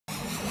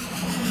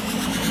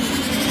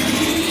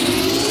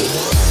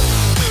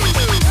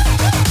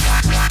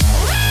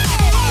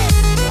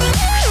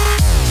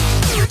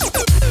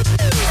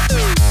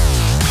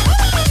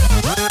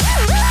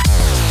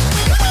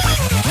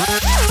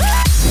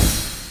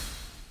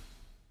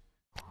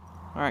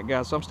All right,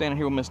 guys, so I'm standing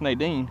here with Miss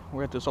Nadine.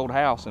 We're at this old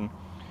house, and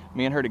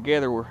me and her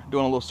together were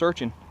doing a little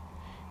searching,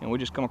 and we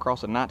just come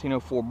across a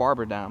 1904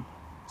 barber dime.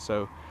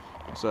 So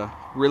it's a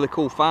really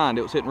cool find.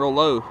 It was hitting real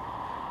low,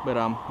 but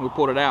we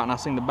pulled it out, and I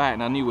seen the back,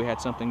 and I knew we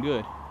had something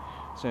good.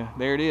 So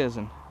there it is,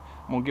 and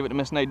I'm gonna give it to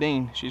Miss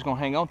Nadine. She's gonna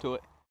hang on to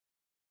it.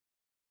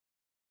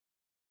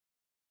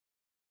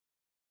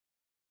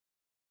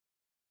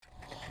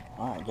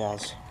 All right,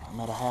 guys, I'm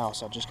at a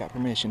house. I just got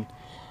permission.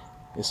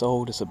 It's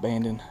old, it's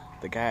abandoned.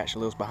 The guy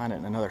actually lives behind it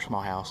in another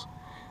small house.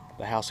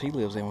 The house he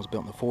lives in was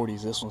built in the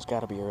 40s. This one's got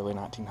to be early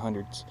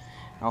 1900s.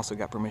 I also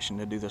got permission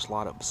to do this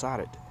lot up beside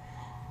it.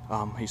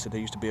 He said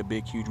there used to be a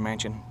big, huge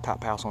mansion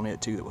top house on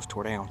it too that was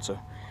tore down. So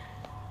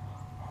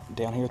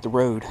down here at the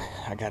road,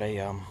 I got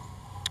a,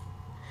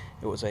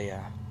 it was a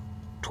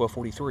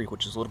 1243,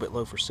 which is a little bit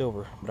low for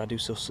silver, but I do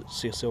still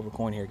see a silver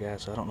coin here,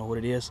 guys. So I don't know what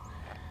it is.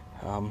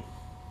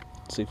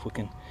 See if we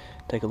can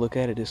take a look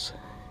at it.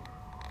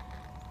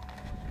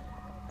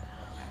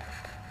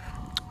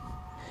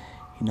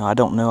 You know, I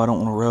don't know. I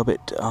don't want to rub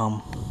it.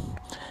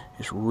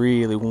 It's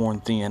really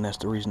worn thin. That's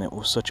the reason it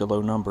was such a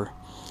low number.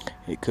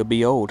 It could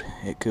be old.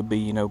 It could be,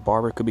 you know,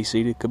 barber. It could be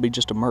seeded. It could be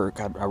just a merc.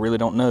 I really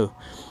don't know.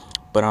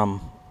 But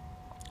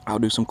I'll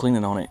do some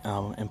cleaning on it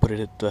and put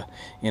it at the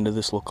end of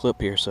this little clip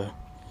here. So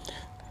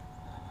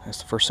that's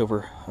the first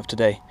silver of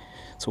today.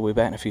 So we'll be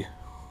back in a few.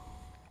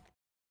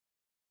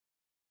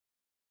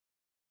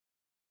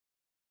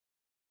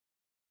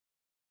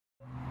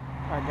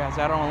 Alright, guys,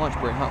 out on a lunch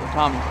break, hunt with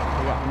Tommy.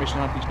 We got permission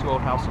to hunt these two old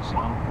houses.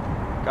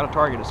 Got a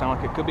target. It sounds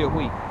like it could be a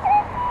wheat.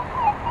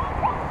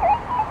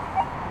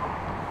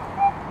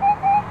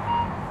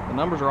 The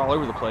numbers are all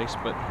over the place,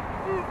 but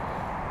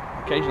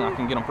occasionally I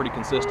can get them pretty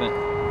consistent.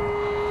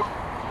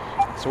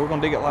 So we're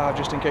going to dig it live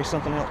just in case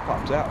something else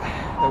pops out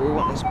that we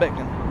weren't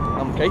expecting.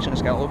 Occasionally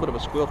it's got a little bit of a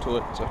squeal to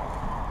it, so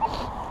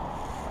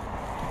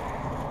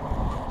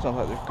sounds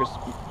like there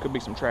could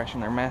be some trash in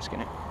there masking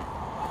it.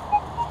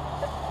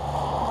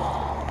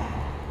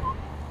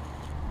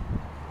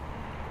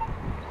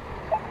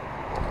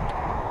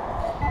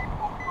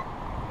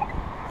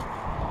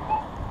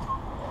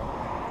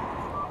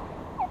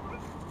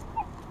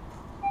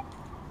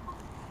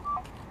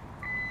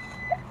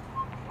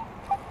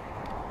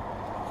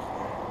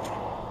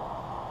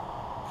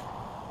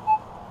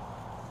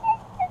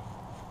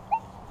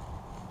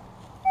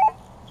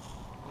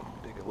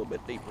 A little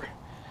bit deeper.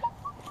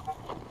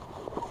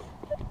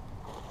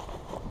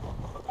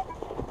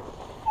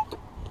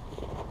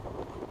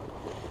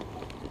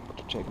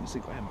 Checking to see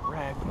if I have my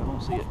rag, but I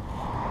don't see it.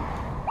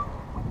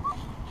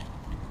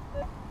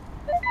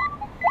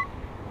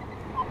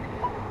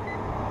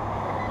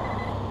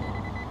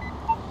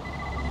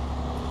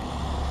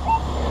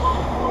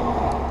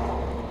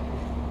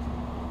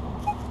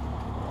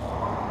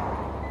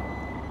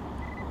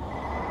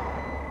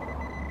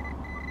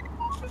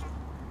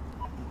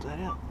 Is that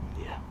it?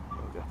 Yeah,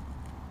 there we go.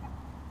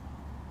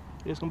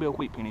 It's gonna be a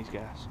wheat pennies,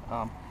 guys.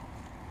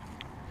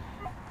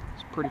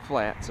 It's pretty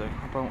flat, so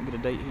I probably won't get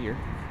a date here.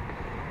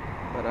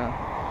 But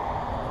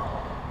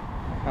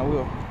I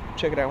will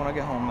check it out when I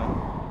get home though.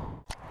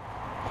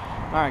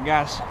 Alright,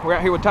 guys, we're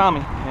out here with Tommy,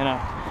 and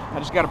I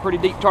just got a pretty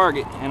deep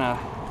target, and I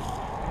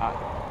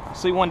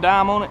see one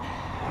dime on it.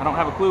 I don't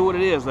have a clue what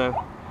it is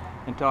though.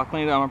 Until I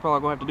clean it up, I'm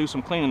probably gonna have to do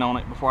some cleaning on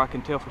it before I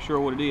can tell for sure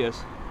what it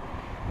is.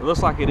 It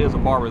looks like it is a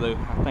barber though.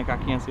 I think I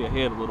can see a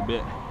head a little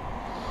bit.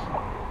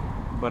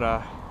 But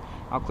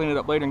I'll clean it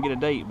up later and get a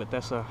date, but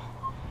that's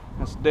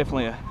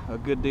definitely a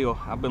good deal.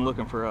 I've been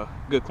looking for a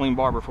good clean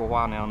barber for a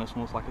while now, and this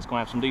one looks like it's gonna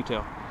have some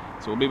detail.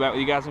 So we'll be back with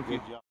you guys in a few.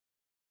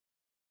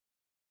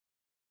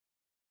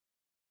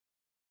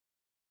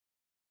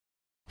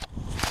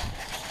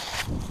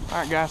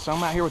 Alright, guys, so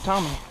I'm out here with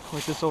Tommy. We're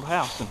at this old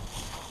house, and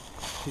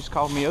he's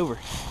called me over.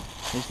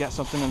 He's got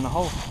something in the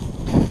hole.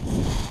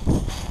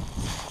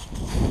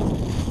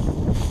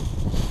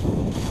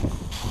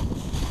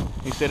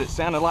 He said it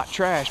sounded like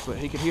trash, but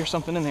he could hear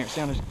something in there. It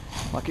sounded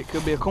like it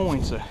could be a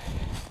coin, so I'm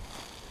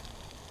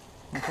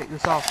gonna take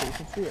this off so you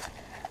can see it.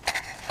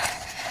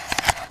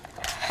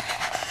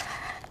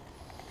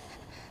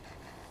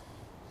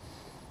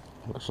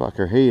 Looks like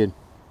her head.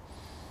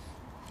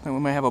 I think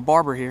we may have a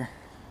barber here.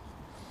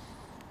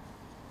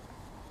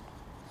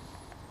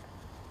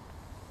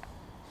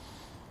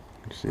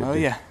 Oh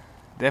yeah,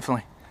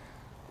 definitely.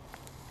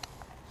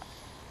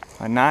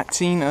 A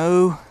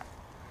 1900,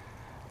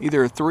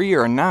 either a 3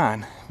 or a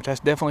 9, but that's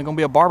definitely gonna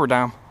be a barber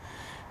dime.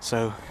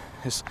 So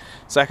it's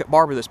second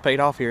barber that's paid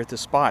off here at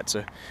this spot,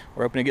 so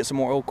we're hoping to get some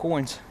more old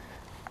coins.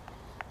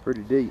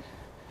 Pretty deep.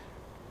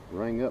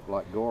 Ring up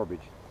like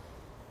garbage.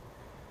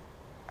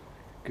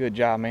 Good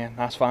job, man.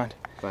 Nice find.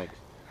 Thanks.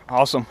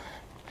 Awesome.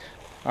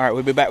 All right,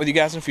 we'll be back with you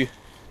guys in a few.